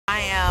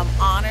am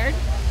honored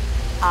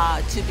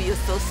to be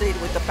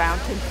associated with the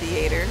Fountain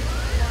Theater.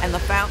 And the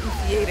Fountain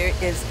Theater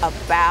is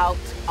about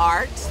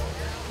art,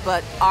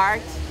 but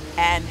art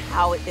and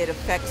how it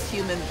affects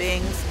human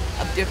beings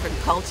of different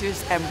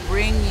cultures, and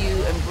bring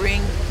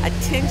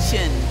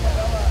attention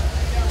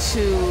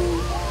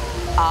to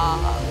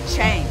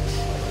change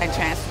and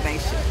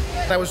transformation.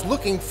 I was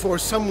looking for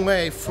some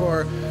way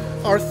for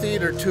our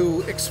theater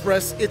to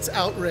express its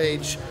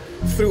outrage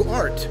through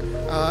art.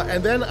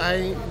 And then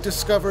I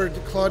discovered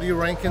Claudia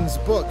Rankine's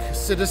book,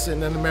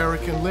 Citizen: An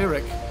American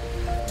Lyric.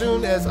 As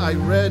soon as I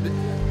read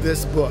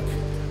this book,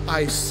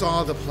 I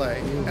saw the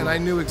play, and I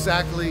knew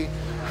exactly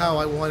how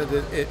I wanted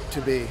it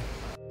to be.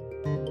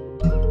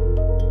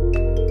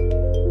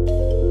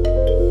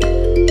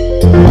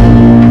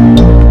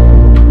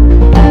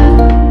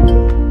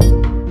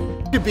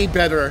 To be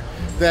better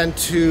than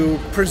to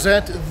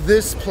present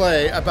this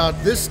play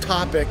about this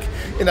topic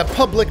in a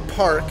public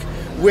park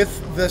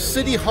with the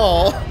City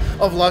Hall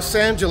of Los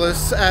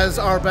Angeles as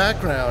our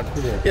background.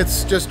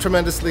 It's just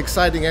tremendously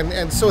exciting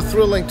and so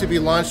thrilling to be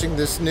launching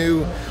this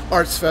new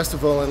arts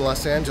festival in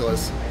Los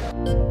Angeles.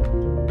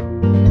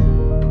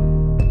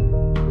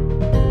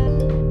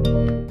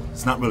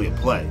 It's not really a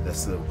play.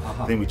 That's the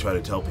thing we try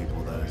to tell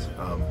people. That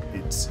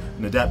it's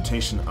an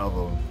adaptation of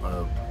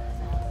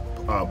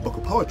a book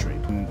of poetry,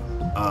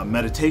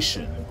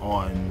 meditation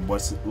on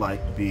what's it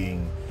like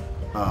being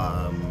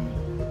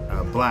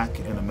black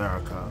in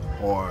America,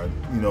 or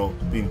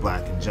being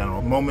black in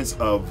general. Moments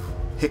of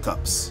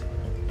hiccups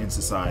in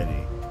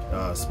society,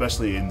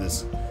 especially in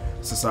this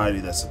society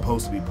that's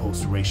supposed to be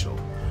post-racial.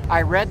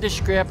 I read the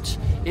script,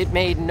 it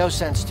made no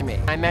sense to me.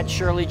 I met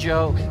Shirley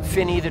Jo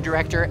Finney, the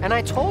director, and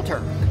I told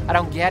her, I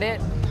don't get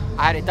it,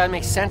 it doesn't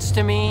make sense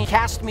to me.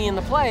 Cast me in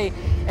the play,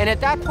 and at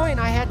that point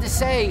I had to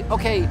say,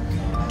 okay,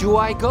 do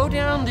I go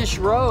down this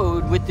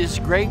road with this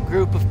great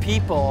group of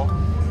people,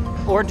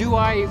 or do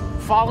I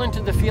fall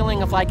into the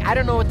feeling of like, I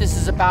don't know what this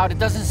is about, it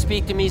doesn't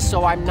speak to me,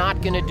 so I'm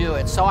not gonna do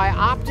it. So I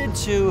opted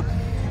to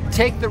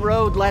take the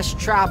road less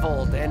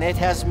traveled, and it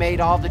has made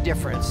all the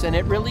difference. And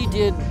it really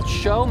did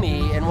show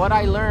me, and what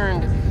I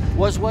learned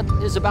was what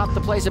is about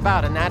the play's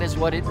about, and that is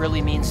what it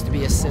really means to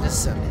be a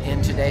citizen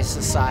in today's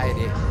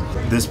society.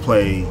 This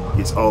play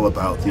is all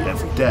about the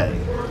everyday.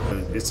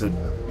 It's a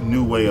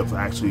new way of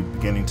actually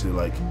beginning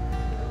to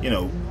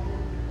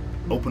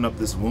open up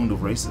this wound of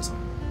racism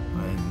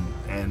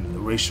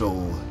and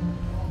racial,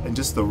 and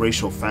just the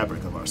racial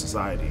fabric of our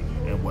society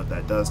and what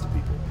that does to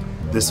people.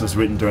 This was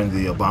written during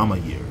the Obama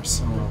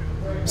years.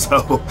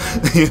 So,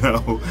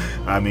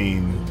 I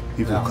mean,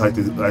 people like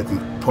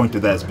to point to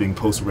that as being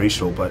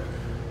post-racial, but,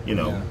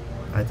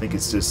 I think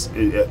it's just,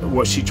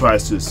 what she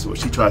tries to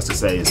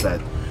say is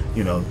that,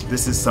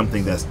 this is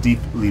something that's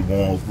deeply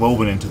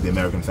woven into the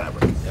American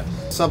fabric. Yeah.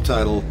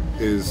 Subtitle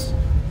is,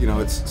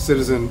 it's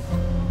Citizen: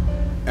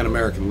 An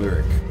American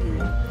Lyric.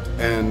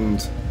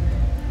 And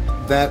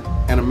that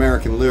An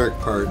American Lyric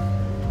part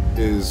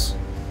is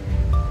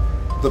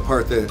the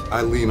part that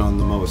I lean on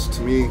the most.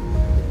 To me,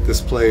 this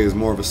play is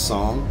more of a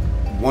song.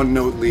 One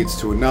note leads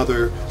to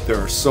another. There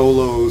are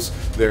solos.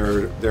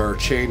 There are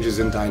changes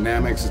in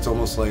dynamics. It's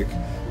almost like,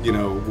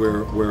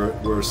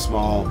 we're a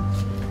small,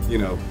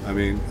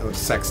 a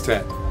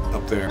sextet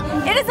up there.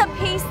 It is a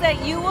piece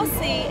that you will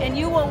see and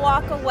you will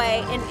walk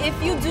away, and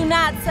if you do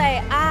not say,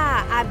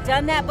 I've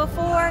done that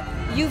before,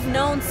 you've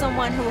known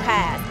someone who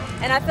has.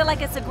 And I feel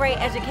like it's a great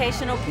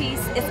educational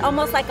piece. It's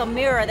almost like a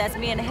mirror that's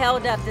being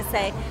held up to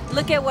say,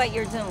 look at what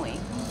you're doing.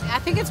 I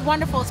think it's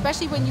wonderful,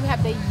 especially when you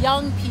have the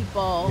young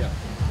people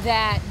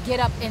that get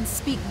up and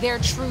speak their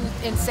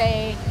truth and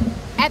say,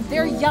 at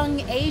their young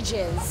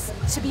ages,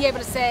 to be able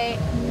to say,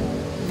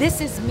 this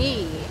is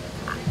me,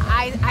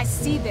 I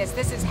see this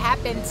has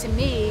happened to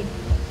me,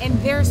 and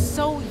they're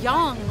so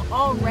young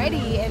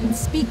already and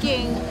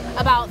speaking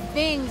about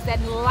things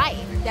that life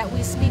that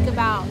we speak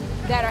about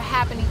that are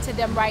happening to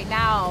them right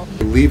now.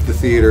 They leave the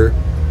theater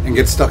and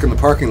get stuck in the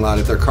parking lot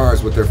at their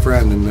cars with their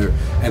friend,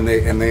 and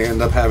they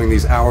end up having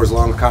these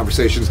hours-long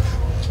conversations.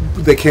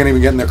 They can't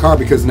even get in their car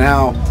because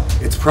now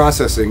it's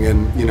processing,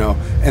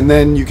 and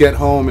then you get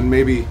home and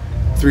maybe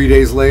 3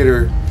 days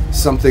later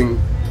something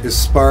is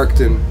sparked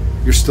and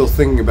you're still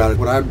thinking about it.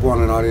 What I'd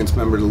want an audience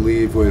member to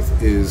leave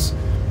with is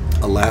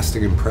a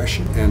lasting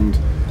impression and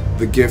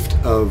the gift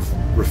of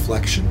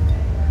reflection,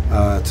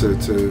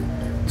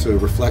 to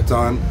reflect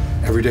on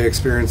everyday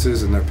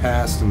experiences in their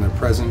past and their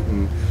present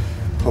and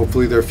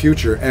hopefully their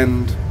future,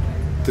 and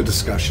the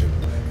discussion.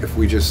 If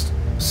we just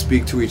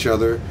speak to each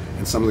other,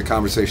 and some of the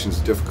conversations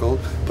are difficult,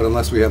 but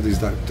unless we have these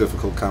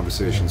difficult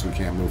conversations, we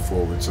can't move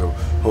forward. So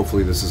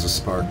hopefully this is a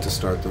spark to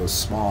start those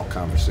small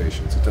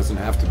conversations. It doesn't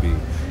have to be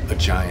a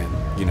giant,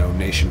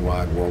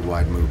 nationwide,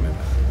 worldwide movement.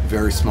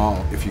 Very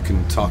small. If you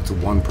can talk to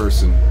one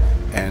person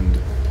and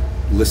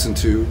listen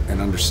to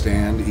and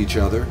understand each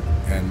other,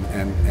 and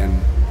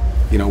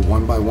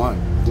one by one.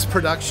 This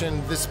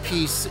production, this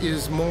piece,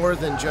 is more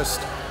than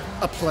just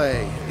a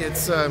play.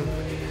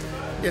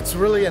 It's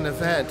really an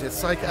event.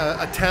 It's like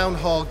a town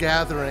hall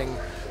gathering,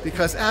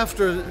 because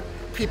after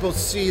people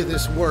see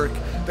this work,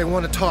 they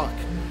want to talk.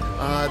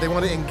 They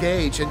want to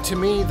engage, and to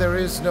me, there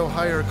is no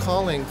higher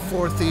calling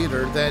for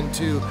theater than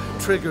to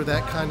trigger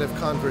that kind of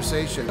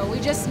conversation. We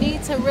just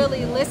need to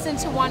really listen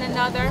to one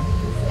another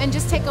and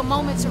just take a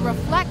moment to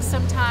reflect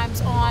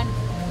sometimes on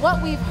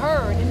what we've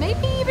heard, and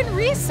maybe even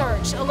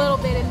research a little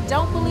bit, and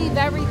don't believe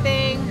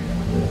everything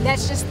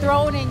that's just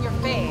thrown in your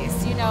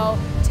face. You know,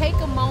 take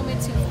a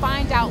moment to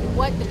find out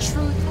what the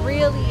truth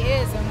really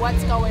is and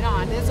what's going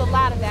on. There's a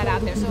lot of that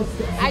out there. So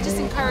I just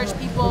encourage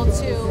people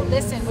to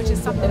listen, which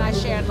is something I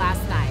shared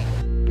last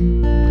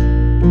night.